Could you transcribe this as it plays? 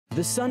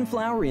The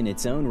sunflower in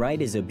its own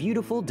right is a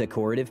beautiful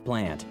decorative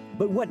plant,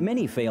 but what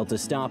many fail to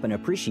stop and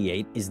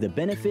appreciate is the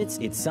benefits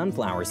its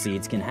sunflower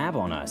seeds can have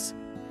on us.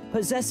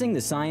 Possessing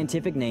the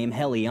scientific name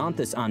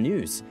Helianthus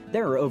annus,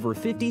 there are over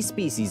 50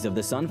 species of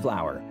the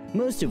sunflower,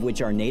 most of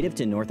which are native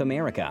to North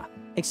America,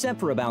 except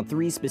for about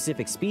 3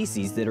 specific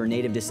species that are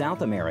native to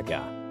South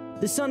America.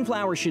 The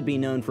sunflower should be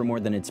known for more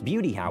than its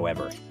beauty,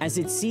 however, as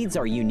its seeds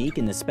are unique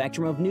in the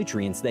spectrum of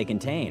nutrients they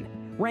contain,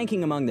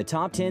 ranking among the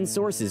top 10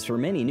 sources for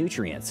many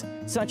nutrients,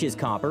 such as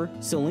copper,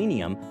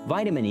 selenium,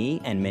 vitamin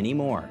E, and many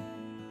more.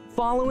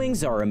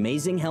 Followings are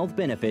amazing health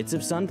benefits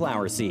of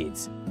sunflower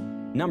seeds.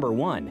 Number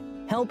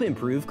 1. Help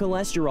improve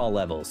cholesterol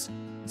levels.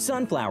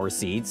 Sunflower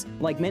seeds,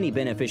 like many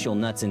beneficial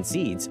nuts and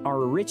seeds,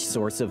 are a rich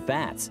source of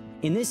fats,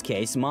 in this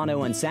case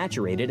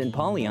monounsaturated and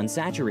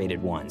polyunsaturated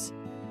ones.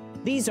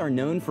 These are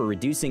known for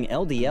reducing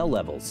LDL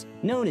levels,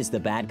 known as the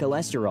bad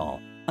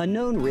cholesterol, a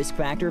known risk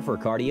factor for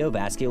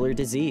cardiovascular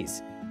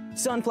disease.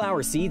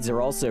 Sunflower seeds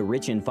are also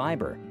rich in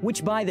fiber,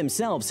 which by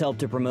themselves help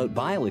to promote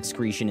bile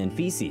excretion in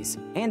feces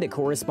and a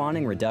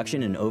corresponding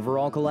reduction in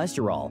overall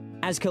cholesterol,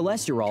 as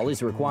cholesterol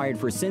is required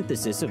for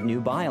synthesis of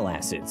new bile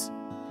acids.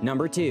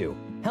 Number 2.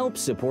 Help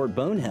support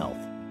bone health.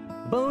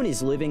 Bone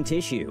is living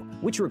tissue,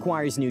 which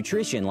requires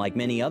nutrition like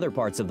many other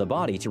parts of the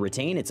body to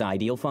retain its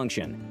ideal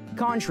function,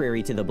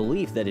 contrary to the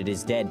belief that it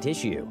is dead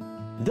tissue.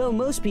 Though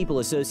most people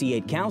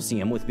associate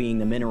calcium with being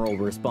the mineral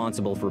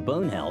responsible for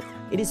bone health,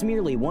 it is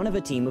merely one of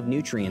a team of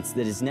nutrients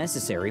that is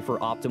necessary for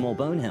optimal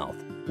bone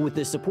health, with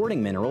the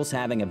supporting minerals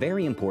having a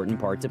very important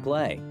part to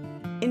play.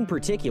 In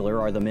particular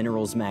are the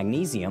minerals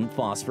magnesium,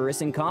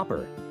 phosphorus, and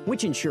copper,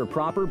 which ensure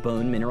proper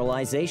bone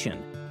mineralization.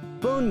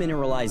 Bone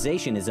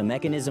mineralization is a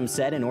mechanism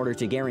set in order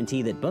to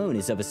guarantee that bone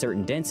is of a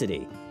certain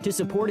density to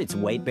support its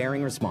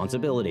weight-bearing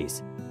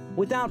responsibilities.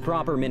 Without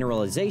proper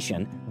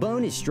mineralization,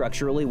 bone is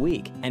structurally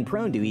weak and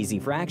prone to easy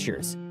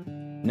fractures.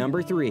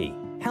 Number 3.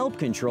 Help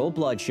control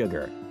blood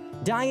sugar.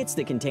 Diets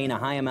that contain a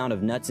high amount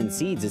of nuts and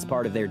seeds as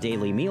part of their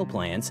daily meal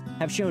plans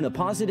have shown a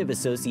positive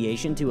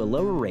association to a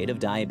lower rate of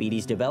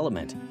diabetes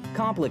development,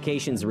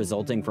 complications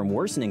resulting from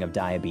worsening of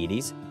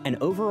diabetes, and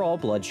overall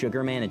blood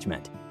sugar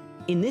management.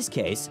 In this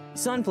case,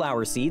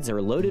 sunflower seeds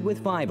are loaded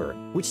with fiber,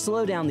 which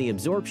slow down the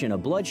absorption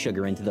of blood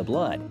sugar into the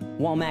blood,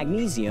 while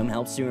magnesium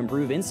helps to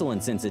improve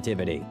insulin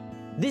sensitivity.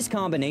 This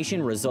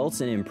combination results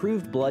in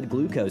improved blood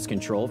glucose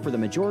control for the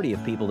majority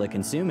of people that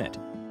consume it.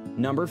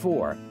 Number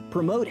 4.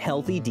 Promote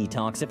healthy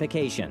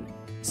detoxification.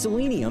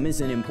 Selenium is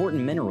an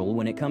important mineral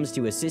when it comes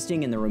to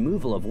assisting in the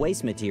removal of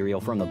waste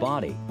material from the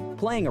body,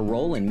 playing a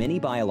role in many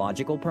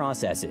biological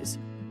processes.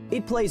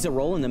 It plays a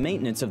role in the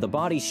maintenance of the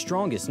body's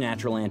strongest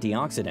natural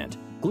antioxidant,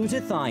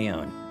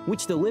 glutathione,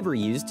 which the liver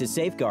used to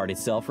safeguard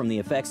itself from the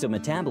effects of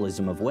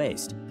metabolism of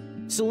waste.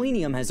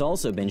 Selenium has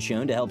also been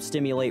shown to help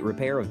stimulate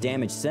repair of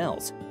damaged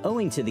cells,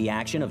 owing to the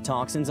action of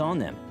toxins on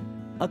them.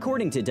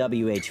 According to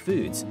WH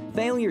Foods,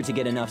 failure to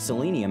get enough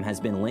selenium has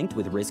been linked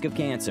with risk of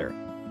cancer.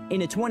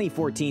 In a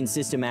 2014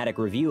 systematic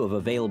review of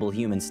available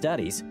human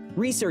studies,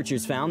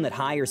 researchers found that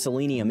higher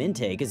selenium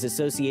intake is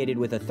associated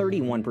with a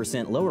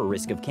 31% lower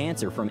risk of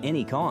cancer from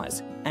any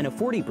cause and a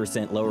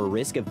 40% lower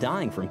risk of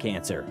dying from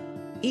cancer.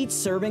 Each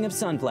serving of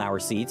sunflower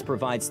seeds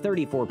provides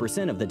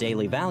 34% of the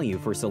daily value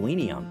for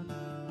selenium.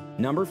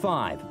 Number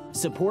 5.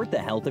 Support the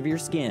health of your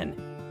skin.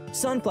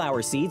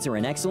 Sunflower seeds are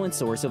an excellent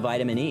source of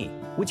vitamin E,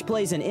 which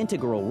plays an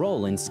integral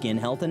role in skin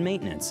health and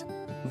maintenance.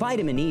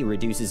 Vitamin E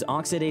reduces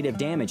oxidative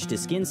damage to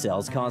skin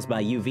cells caused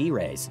by UV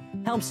rays,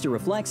 helps to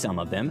reflect some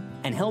of them,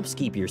 and helps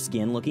keep your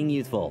skin looking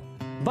youthful.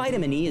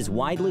 Vitamin E is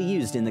widely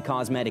used in the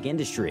cosmetic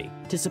industry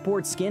to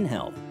support skin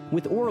health,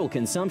 with oral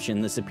consumption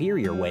the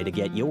superior way to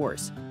get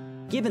yours.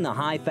 Given the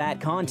high fat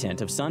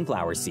content of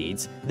sunflower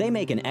seeds, they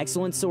make an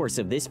excellent source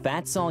of this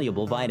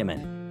fat-soluble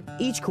vitamin.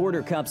 Each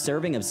quarter cup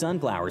serving of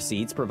sunflower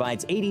seeds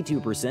provides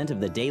 82% of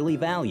the daily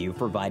value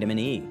for vitamin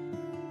E.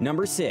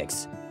 Number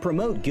 6.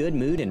 Promote good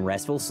mood and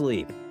restful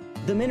sleep.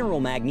 The mineral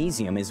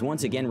magnesium is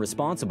once again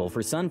responsible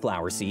for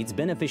sunflower seeds'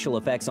 beneficial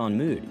effects on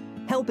mood,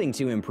 helping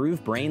to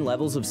improve brain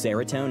levels of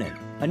serotonin,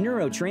 a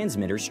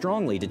neurotransmitter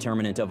strongly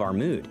determinant of our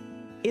mood.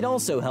 It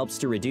also helps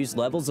to reduce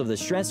levels of the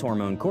stress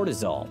hormone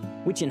cortisol,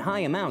 which in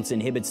high amounts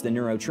inhibits the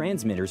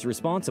neurotransmitters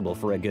responsible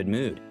for a good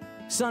mood.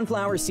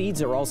 Sunflower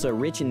seeds are also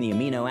rich in the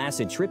amino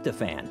acid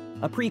tryptophan,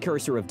 a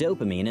precursor of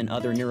dopamine and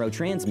other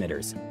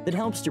neurotransmitters that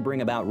helps to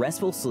bring about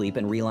restful sleep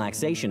and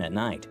relaxation at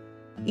night.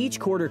 Each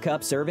quarter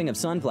cup serving of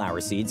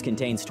sunflower seeds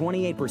contains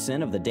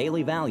 28% of the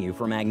daily value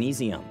for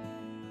magnesium.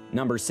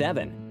 Number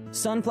 7.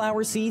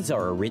 Sunflower seeds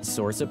are a rich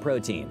source of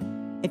protein.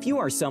 If you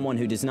are someone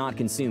who does not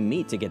consume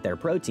meat to get their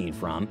protein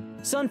from,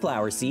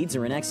 sunflower seeds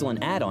are an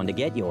excellent add-on to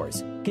get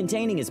yours,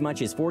 containing as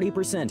much as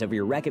 40% of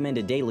your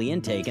recommended daily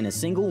intake in a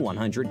single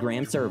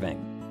 100-gram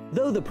serving.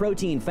 Though the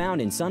protein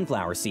found in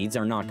sunflower seeds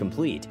are not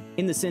complete,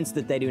 in the sense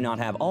that they do not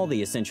have all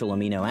the essential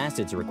amino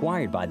acids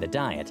required by the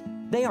diet,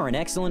 they are an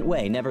excellent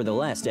way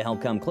nevertheless to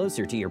help come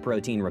closer to your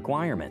protein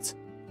requirements.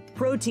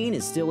 Protein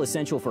is still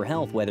essential for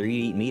health whether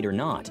you eat meat or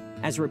not,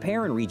 as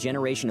repair and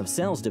regeneration of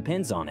cells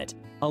depends on it,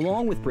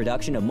 along with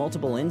production of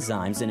multiple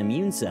enzymes and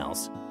immune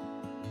cells.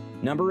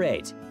 Number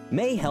 8.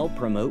 May help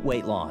promote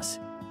weight loss.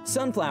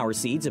 Sunflower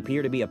seeds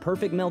appear to be a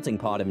perfect melting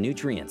pot of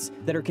nutrients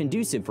that are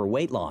conducive for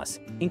weight loss,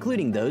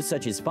 including those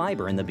such as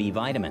fiber and the B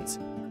vitamins.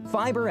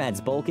 Fiber adds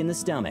bulk in the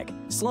stomach,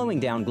 slowing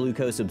down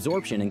glucose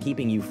absorption and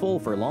keeping you full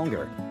for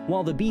longer,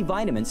 while the B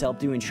vitamins help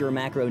to ensure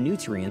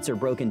macronutrients are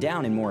broken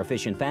down in more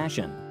efficient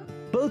fashion.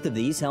 Both of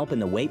these help in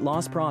the weight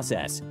loss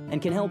process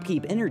and can help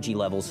keep energy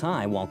levels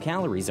high while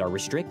calories are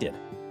restricted.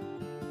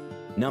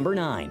 Number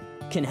 9.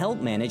 Can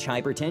help manage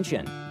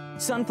hypertension.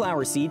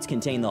 Sunflower seeds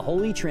contain the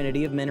holy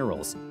trinity of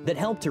minerals that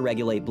help to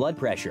regulate blood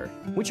pressure,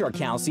 which are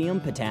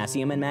calcium,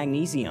 potassium, and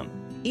magnesium,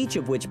 each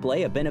of which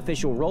play a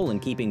beneficial role in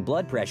keeping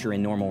blood pressure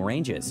in normal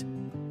ranges.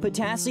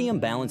 Potassium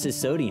balances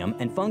sodium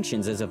and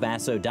functions as a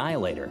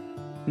vasodilator.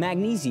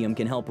 Magnesium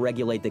can help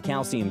regulate the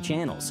calcium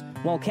channels,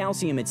 while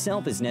calcium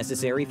itself is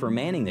necessary for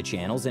manning the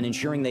channels and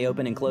ensuring they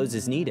open and close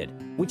as needed,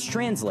 which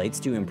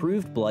translates to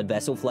improved blood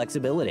vessel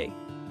flexibility.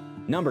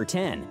 Number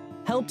 10.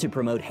 Help to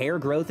promote hair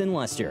growth and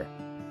luster.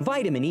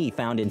 Vitamin E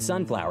found in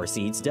sunflower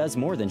seeds does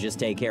more than just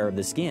take care of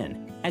the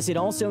skin, as it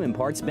also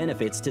imparts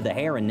benefits to the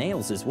hair and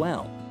nails as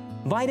well.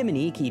 Vitamin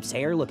E keeps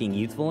hair looking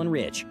youthful and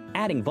rich,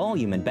 adding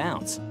volume and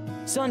bounce.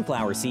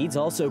 Sunflower seeds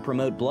also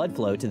promote blood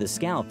flow to the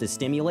scalp to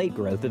stimulate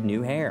growth of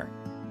new hair.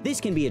 This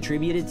can be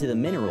attributed to the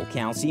mineral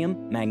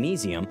calcium,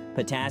 magnesium,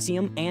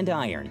 potassium, and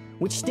iron,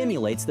 which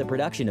stimulates the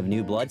production of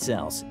new blood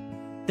cells.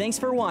 Thanks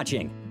for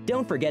watching.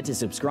 Don't forget to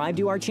subscribe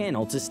to our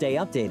channel to stay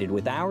updated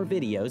with our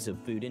videos of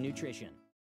food and nutrition.